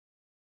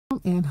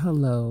And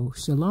hello,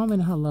 shalom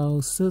and hello,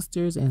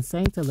 sisters and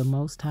saints of the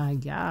Most High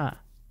Yah.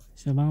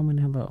 Shalom and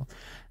hello.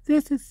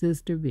 This is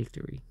Sister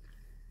Victory.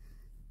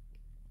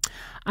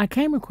 I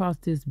came across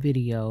this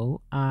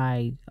video.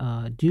 I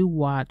do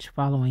watch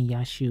Following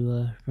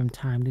Yeshua from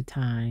time to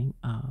time.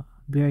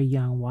 Very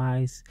young,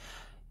 wise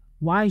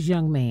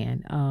young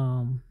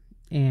man.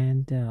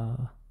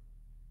 And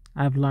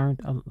I've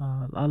learned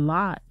a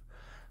lot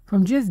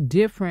from just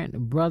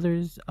different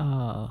brothers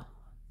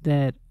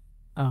that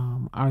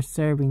are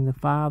serving the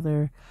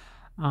Father,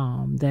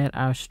 that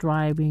are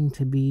striving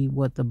to be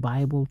what the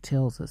Bible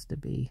tells us to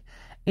be.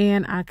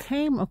 And I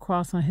came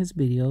across on his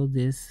video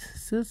this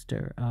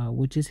sister,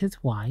 which is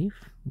his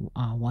wife,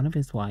 one of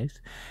his wives,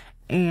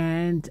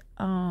 and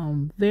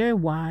very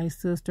wise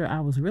sister. I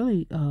was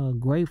really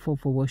grateful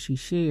for what she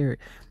shared.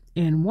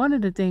 And one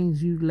of the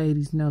things you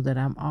ladies know that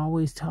I'm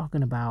always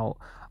talking about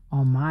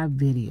on my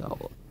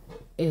video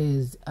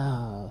is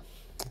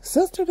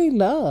sisterly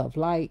love.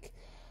 Like,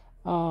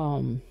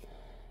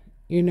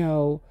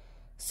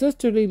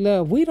 sisterly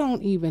love. We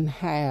don't even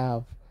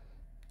have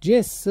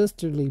just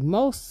sisterly.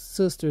 Most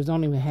sisters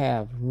don't even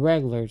have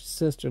regular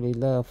sisterly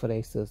love for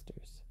their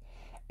sisters.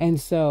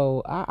 And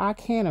so I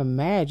can't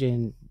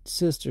imagine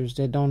sisters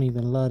that don't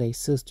even love their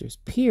sisters,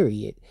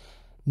 period,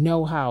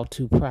 know how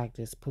to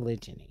practice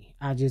polygyny.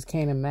 I just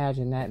can't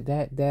imagine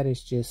that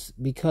is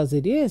just because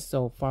it is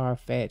so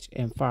far-fetched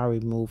and far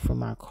removed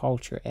from our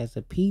culture as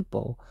a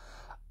people,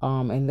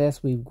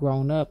 unless we've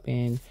grown up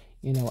in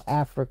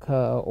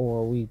Africa,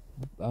 or we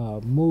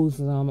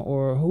Muslim,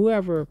 or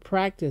whoever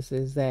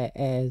practices that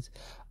as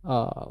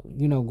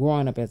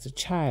growing up as a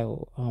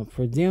child.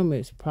 For them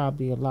it's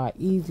probably a lot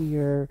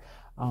easier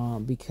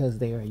because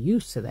they are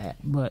used to that.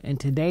 But in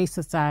today's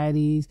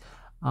societies,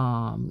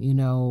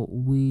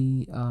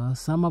 we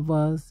some of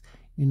us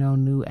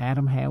knew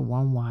Adam had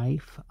one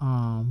wife.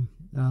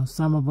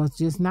 Some of us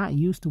just not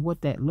used to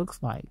what that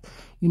looks like.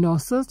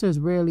 Sisters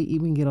rarely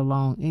even get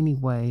along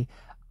anyway.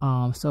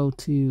 So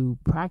to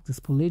practice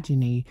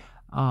polygyny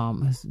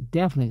is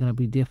definitely going to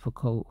be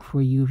difficult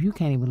for you if you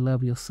can't even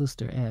love your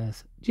sister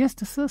as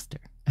just a sister.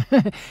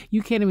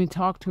 You can't even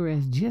talk to her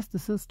as just a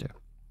sister.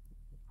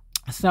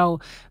 So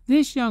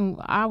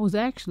I was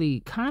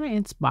actually kind of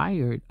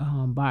inspired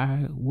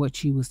by what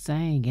she was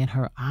saying, and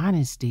her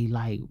honesty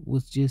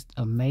was just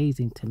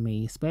amazing to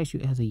me,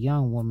 especially as a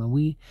young woman.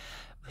 We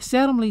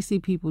seldomly see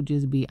people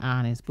just be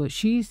honest, but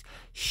she's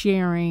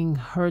sharing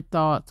her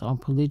thoughts on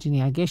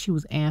polygyny. I guess she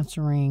was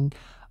answering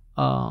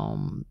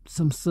some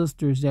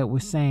sisters that were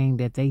saying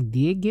that they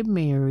did get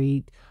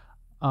married.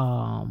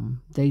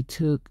 They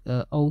took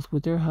an oath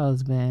with their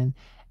husband,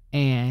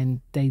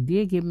 and they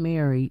did get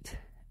married.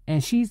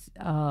 And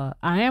I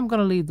am going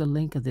to leave the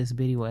link of this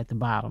video at the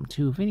bottom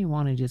too, if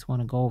anyone just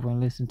want to go over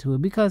and listen to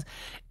it, because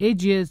it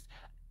just,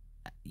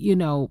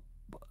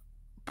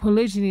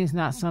 polygyny is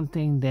not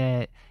something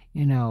that,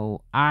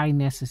 I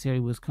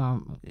necessarily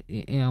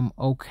am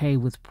okay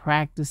with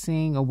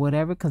practicing or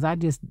whatever, because I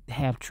just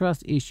have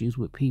trust issues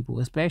with people,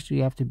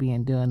 especially after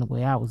being done the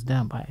way I was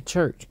done by a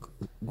church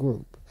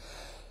group.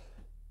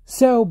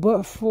 So,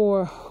 but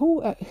for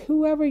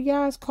whoever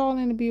y'all's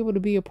calling to be able to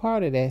be a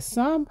part of that,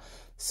 some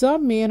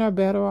men are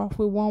better off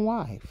with one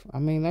wife. I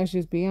mean, let's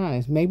just be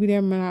honest. Maybe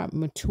they're not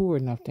mature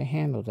enough to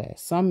handle that.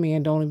 Some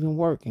men don't even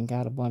work and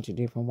got a bunch of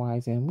different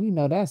wives. And we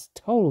know that's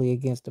totally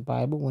against the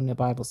Bible, when the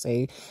Bible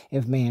say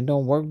if man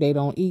don't work, they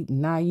don't eat.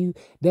 And now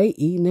they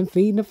eating and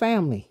feeding the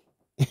family.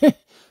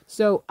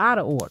 So out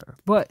of order.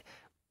 But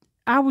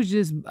I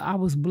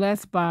was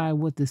blessed by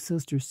what the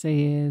sister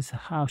says,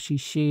 how she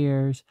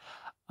shares,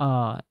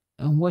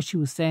 and what she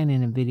was saying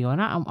in the video.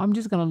 And I'm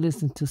just going to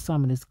listen to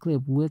some of this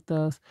clip with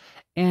us.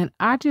 And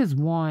I just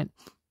want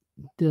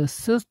the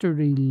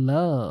sisterly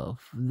love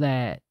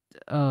that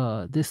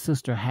this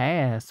sister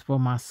has for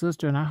my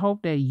sister. And I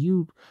hope that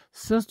you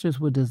sisters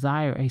would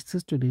desire a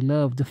sisterly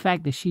love. The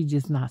fact that she's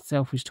just not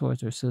selfish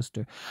towards her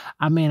sister.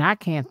 I mean, I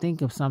can't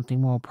think of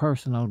something more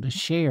personal to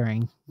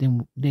sharing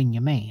than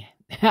your man.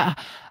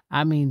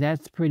 I mean,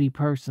 that's pretty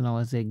personal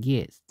as it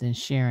gets, than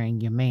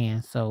sharing your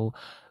man. So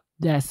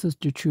that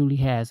sister truly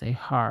has a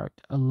heart,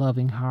 a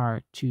loving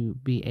heart, to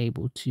be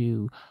able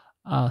to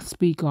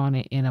speak on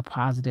it in a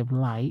positive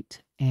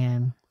light.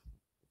 And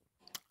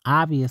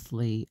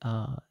obviously,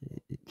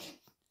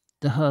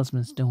 the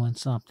husband's doing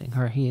something.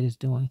 Her head is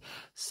doing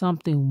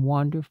something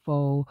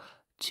wonderful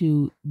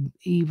to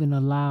even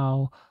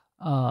allow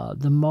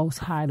the Most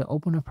High to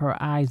open up her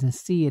eyes and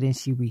see it, and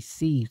she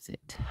receives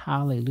it.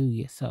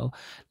 Hallelujah. So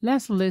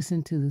let's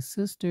listen to the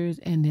sisters,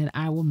 and then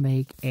I will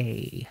make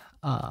a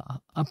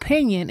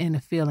opinion and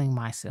a feeling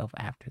myself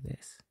after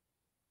this.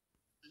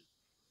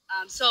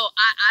 So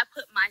I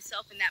put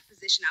myself in that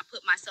position. I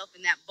put myself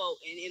in that boat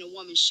and in a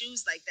woman's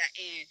shoes like that.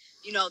 And,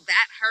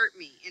 that hurt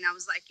me. And I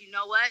was like, you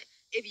know what?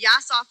 If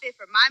y'all saw fit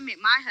for my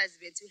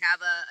husband to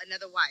have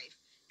another wife,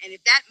 and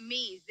if that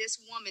means this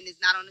woman is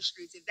not on the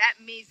streets, if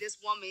that means this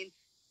woman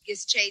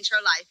gets to change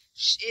her life.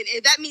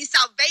 And that means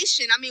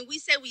salvation. I mean, we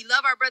say we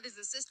love our brothers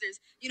and sisters.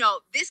 You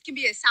know, this can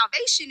be a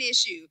salvation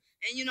issue.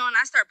 And, you know, and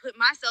I start putting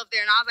myself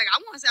there, and I was like,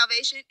 I want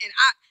salvation. And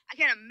I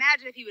can't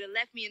imagine if he would have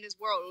left me in this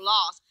world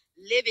lost,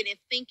 living and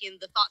thinking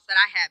the thoughts that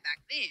I had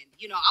back then.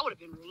 You know, I would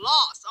have been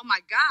lost. Oh,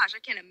 my gosh, I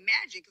can't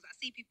imagine, because I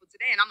see people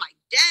today, and I'm like,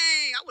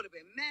 dang, I would have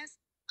been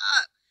messed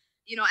up,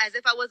 you know, as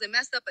if I wasn't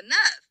messed up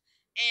enough.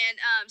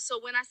 And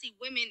so when I see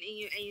women,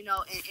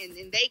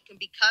 and they can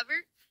be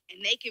covered,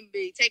 and they can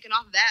be taken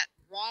off that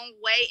wrong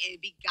way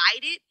and be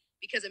guided,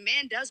 because a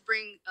man does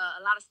bring a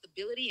lot of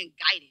stability and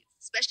guidance,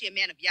 especially a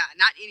man of Yah.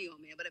 Not any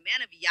old man, but a man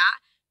of Yah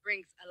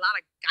brings a lot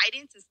of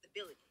guidance and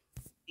stability,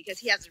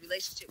 because he has a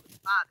relationship with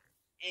the Father,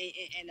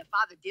 and the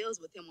Father deals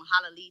with him on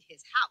how to lead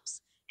his house.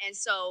 And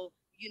so,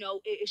 you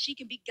know, if she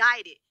can be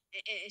guided,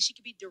 and she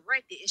can be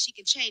directed, and she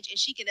can change, and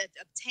she can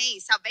obtain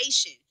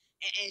salvation,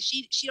 and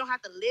she don't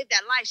have to live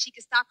that life. She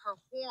can stop her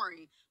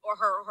whoring or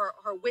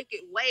her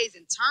wicked ways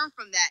and turn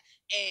from that,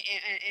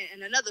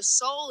 and another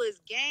soul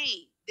is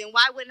gained. Then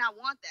why wouldn't I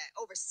want that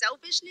over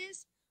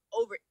selfishness,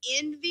 over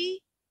envy,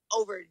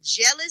 over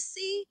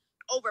jealousy,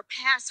 over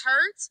past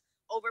hurts,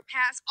 over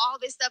past all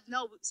this stuff?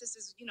 No,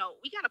 sisters, you know,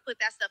 we got to put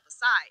that stuff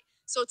aside.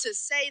 So to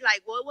say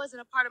like, well, it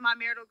wasn't a part of my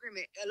marital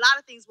agreement. A lot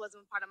of things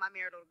wasn't a part of my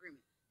marital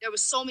agreement. There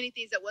was so many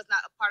things that was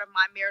not a part of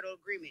my marital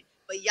agreement,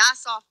 but Yah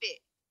saw fit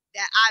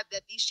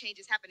that these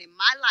changes happen in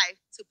my life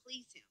to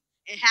please him.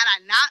 And had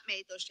I not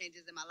made those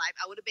changes in my life,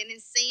 I would have been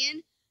in sin.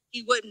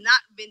 He would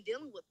not have been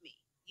dealing with me.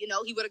 You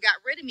know, he would have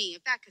got rid of me.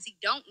 In fact, because he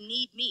don't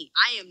need me.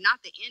 I am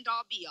not the end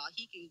all be all.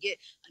 He can get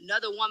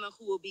another woman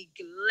who will be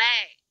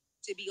glad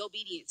to be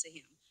obedient to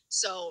him.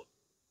 So,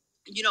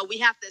 you know, we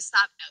have to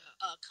stop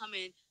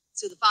coming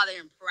to the Father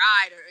in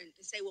pride and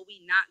say what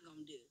we not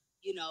gonna do.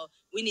 You know,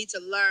 we need to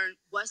learn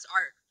what's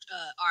our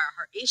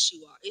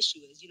issue. Our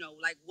issue is, you know,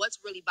 like what's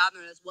really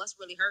bothering us, what's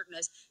really hurting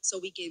us, so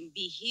we can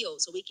be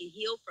healed, so we can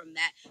heal from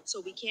that,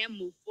 so we can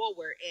move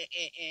forward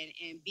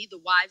and be the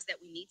wives that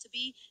we need to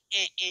be.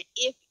 And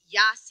if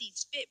Yah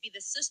sees fit, be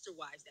the sister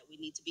wives that we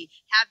need to be.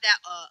 Have that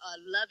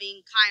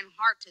loving, kind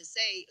heart to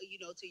say, you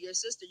know, to your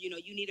sister, you know,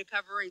 you need a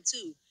covering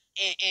too.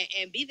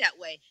 And be that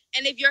way.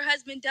 And if your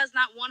husband does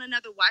not want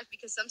another wife,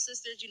 because some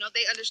sisters, you know,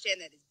 they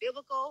understand that it's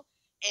biblical,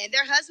 and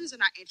their husbands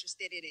are not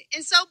interested in it,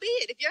 and so be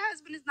it. If your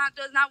husband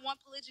does not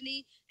want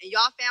polygyny, and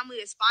y'all family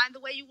is fine the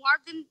way you are,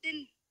 then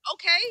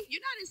okay,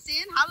 you're not in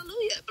sin.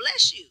 Hallelujah,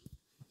 bless you.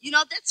 You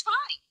know, that's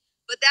fine.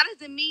 But that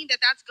doesn't mean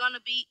that that's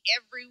gonna be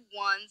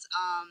everyone's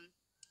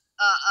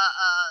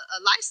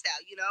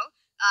lifestyle. You know,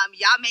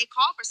 y'all may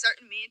call for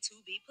certain men to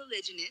be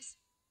polygynous.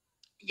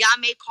 Y'all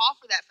may call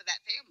for that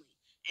family.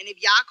 And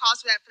if Yah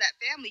calls for that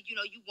family, you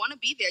know, you want to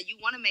be there. You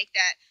want to make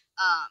that,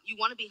 you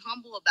want to be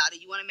humble about it.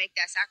 You want to make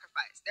that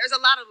sacrifice. There's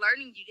a lot of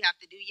learning you have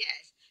to do,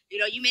 yes.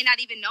 You know, you may not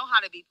even know how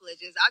to be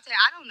polygynous. I'll tell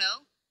you, I don't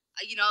know.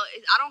 You know,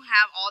 I don't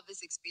have all this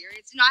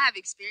experience. You know, I have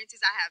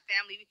experiences. I have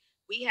family.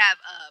 We have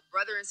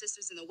brother and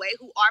sisters in the way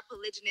who are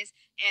polygynous.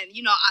 And,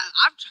 you know,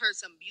 I've heard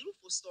some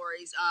beautiful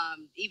stories,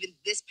 even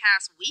this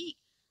past week,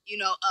 you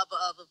know,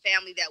 of a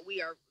family that we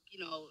are, you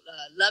know,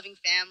 loving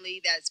family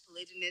that's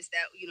polygynous,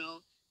 that, you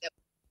know, that.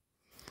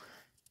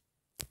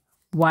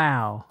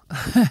 Wow.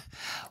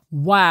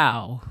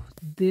 Wow.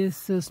 This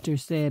sister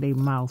said a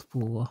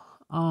mouthful.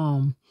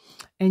 And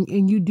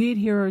you did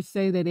hear her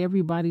say that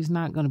everybody's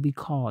not going to be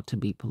called to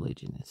be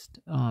polygynist.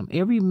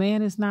 Every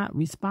man is not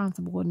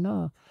responsible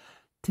enough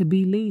to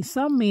be lead.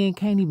 Some men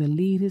can't even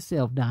lead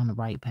himself down the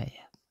right path.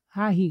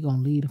 How he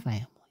going to lead a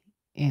family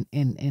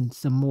and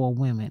some more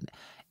women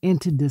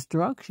into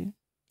destruction,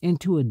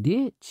 into a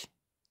ditch?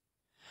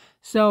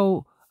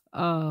 So,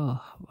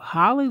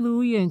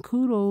 hallelujah and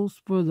kudos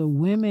for the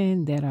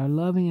women that are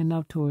loving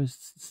enough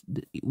towards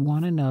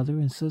one another,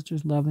 and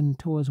sisters loving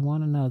towards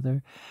one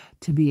another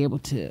to be able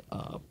to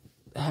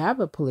have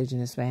a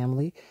polygynous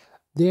family.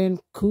 Then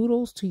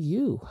kudos to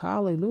you.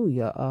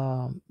 Hallelujah.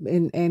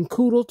 And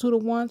kudos to the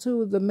ones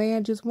who the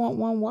man just want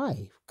one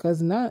wife,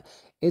 because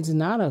it's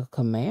not a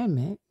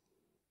commandment,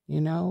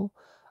 you know.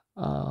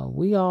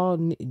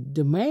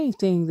 The main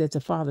thing that the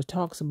Father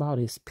talks about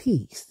is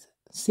peace.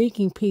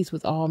 Seeking peace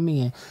with all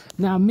men.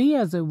 Now, me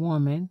as a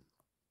woman,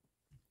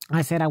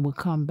 I said I would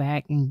come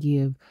back and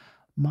give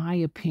my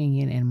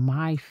opinion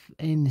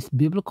and this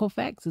biblical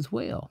facts as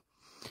well.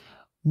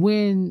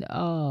 When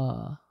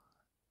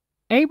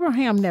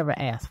Abraham never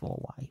asked for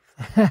a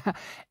wife.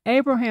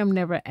 Abraham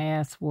never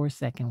asked for a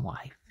second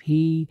wife.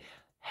 He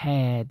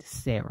had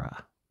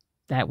Sarah.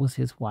 That was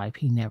his wife.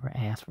 He never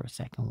asked for a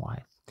second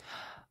wife.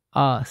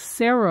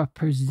 Sarah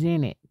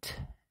presented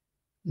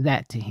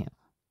that to him.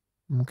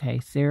 Okay,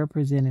 Sarah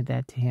presented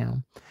that to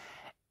him,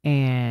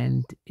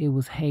 and it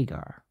was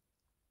Hagar.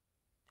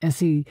 And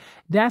see,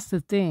 that's the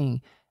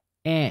thing,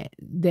 and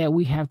that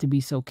we have to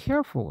be so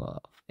careful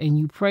of. And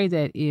you pray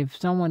that if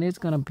someone is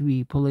going to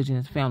be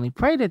polygynous family,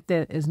 pray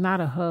that is not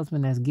a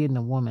husband that's getting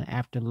a woman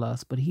after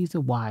lust, but he's a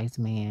wise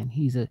man.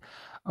 He's a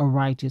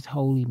righteous,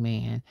 holy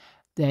man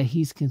that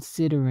he's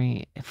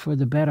considering for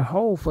the better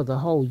whole, for the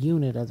whole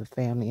unit of the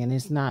family. And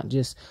it's not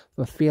just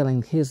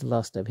fulfilling his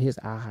lust of his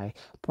eye,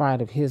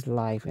 pride of his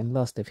life, and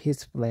lust of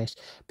his flesh,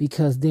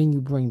 because then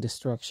you bring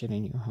destruction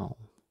in your home.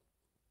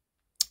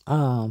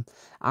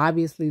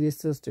 Obviously this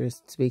sister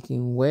is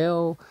speaking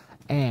well,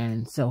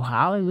 and so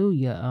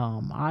hallelujah.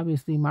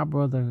 Obviously my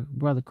brother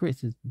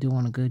Chris is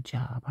doing a good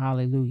job.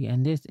 Hallelujah.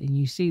 And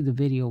you see the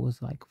video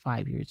was like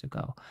 5 years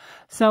ago.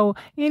 So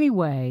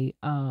anyway,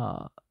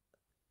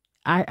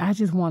 I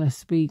just want to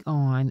speak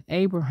on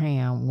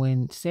Abraham.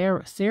 When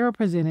Sarah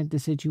presented the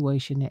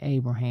situation to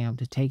Abraham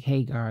to take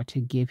Hagar to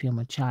give him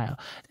a child.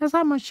 That's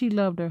how much she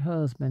loved her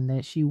husband,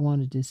 that she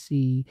wanted to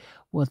see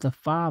what the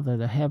Father,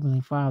 the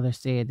Heavenly Father,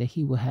 said, that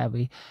he would have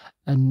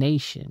a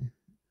nation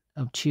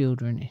of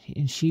children,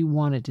 and she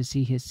wanted to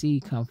see his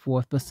seed come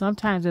forth. But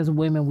sometimes as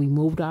women, we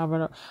moved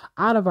out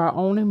of our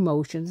own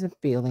emotions and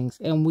feelings,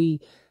 and we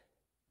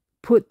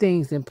put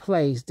things in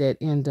place that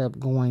end up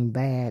going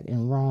bad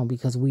and wrong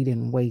because we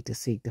didn't wait to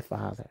seek the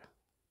Father.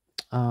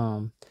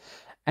 And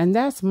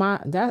I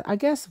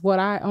guess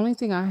only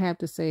thing I have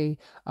to say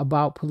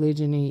about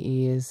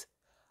polygyny is,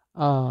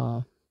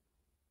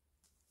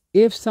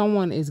 if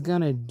someone is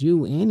going to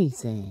do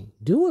anything,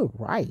 do it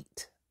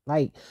right.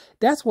 Like,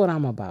 that's what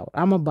I'm about.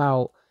 I'm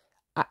about,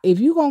 if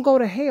you're going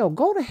to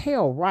go to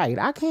hell right.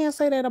 I can't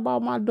say that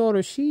about my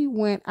daughter. She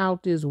went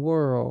out this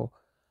world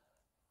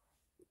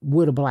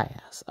with a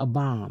blast, a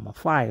bomb, a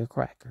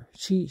firecracker.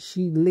 She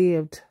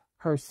lived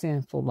her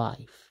sinful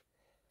life.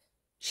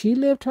 She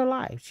lived her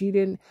life. She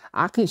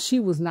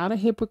was not a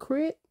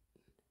hypocrite.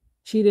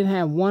 She didn't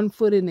have one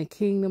foot in the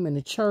kingdom, in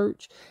the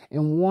church,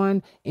 and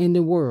one in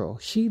the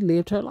world. She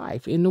lived her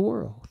life in the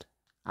world.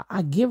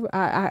 I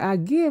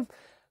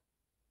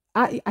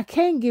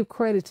can't give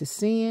credit to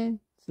sin.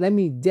 Let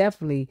me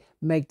definitely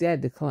make that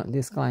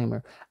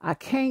disclaimer. I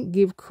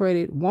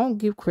won't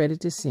give credit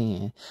to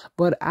sin,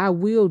 but I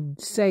will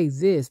say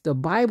this. The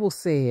Bible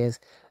says,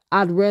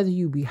 I'd rather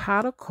you be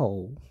hot or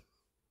cold,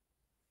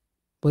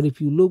 but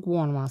if you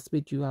lukewarm, I'll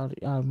spit you out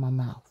of my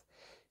mouth.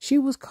 She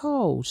was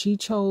cold. She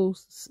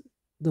chose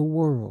the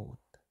world.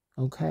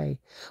 Okay.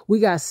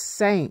 We got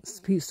saints,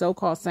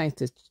 so-called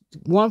saints, that's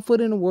 1 foot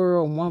in the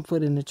world, 1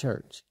 foot in the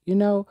church. You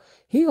know,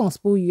 he gonna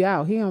spoil you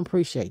out. He don't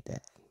appreciate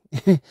that.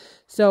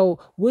 So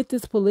with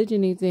this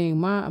polygyny thing,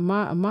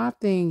 my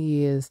thing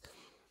is,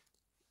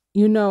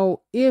 you know,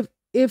 if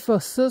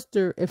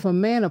a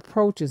man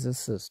approaches a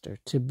sister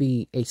to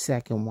be a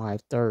second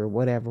wife, third,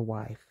 whatever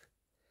wife,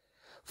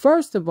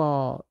 first of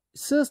all,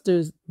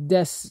 sisters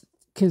that's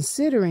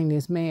considering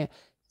this man,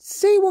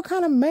 see what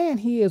kind of man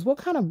he is, what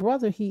kind of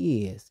brother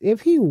he is.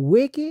 If he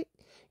wicked,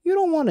 you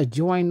don't want to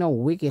join no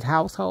wicked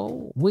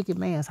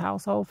man's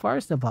household,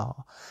 first of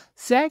all.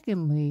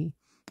 Secondly,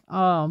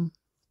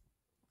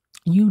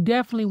 you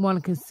definitely want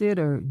to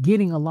consider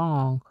getting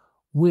along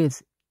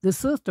with the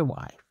sister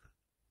wife.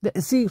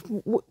 See,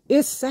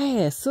 it's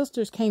sad.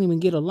 Sisters can't even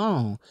get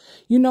along.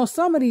 You know,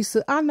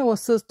 I know a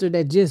sister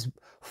that just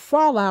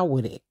fall out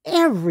with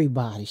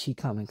everybody she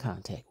come in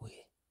contact with.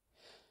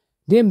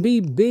 Then be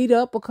beat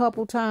up a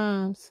couple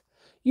times.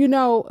 You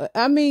know,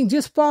 I mean,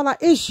 just fall out.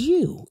 It's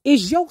you.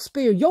 It's your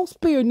spirit. Your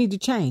spirit need to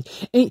change.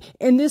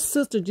 And this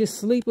sister just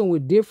sleeping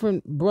with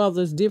different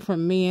brothers,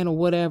 different men or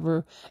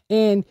whatever.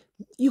 And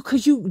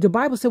the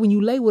Bible said when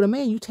you lay with a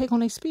man, you take on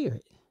their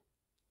spirit.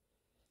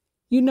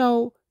 You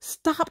know,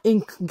 stop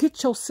and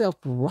get yourself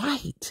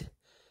right.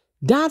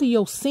 Die to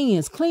your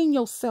sins. Clean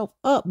yourself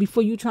up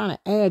before you trying to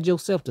add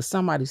yourself to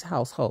somebody's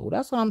household.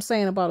 That's what I'm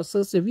saying about a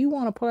sister. If you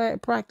want to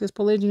practice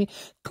polygyny,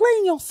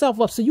 clean yourself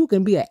up so you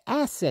can be an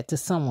asset to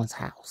someone's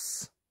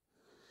house.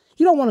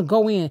 You don't want to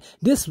go in.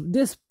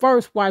 This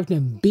first wife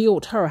then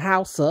built her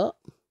house up.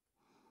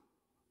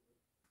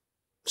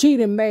 She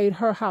done made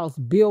her house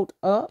built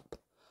up.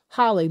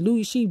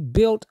 Hallelujah. She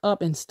built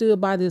up and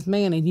stood by this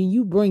man, and then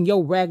you bring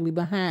your raggedy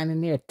behind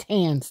in there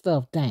tearing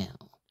stuff down.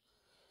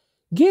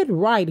 Get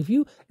right.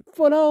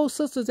 For those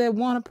sisters that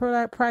want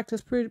to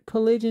practice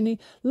polygyny,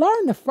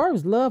 learn to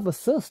first love a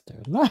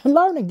sister.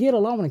 Learn to get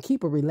along and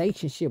keep a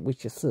relationship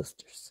with your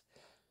sisters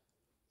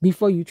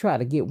before you try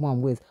to get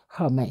one with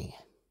her man.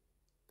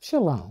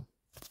 Shalom.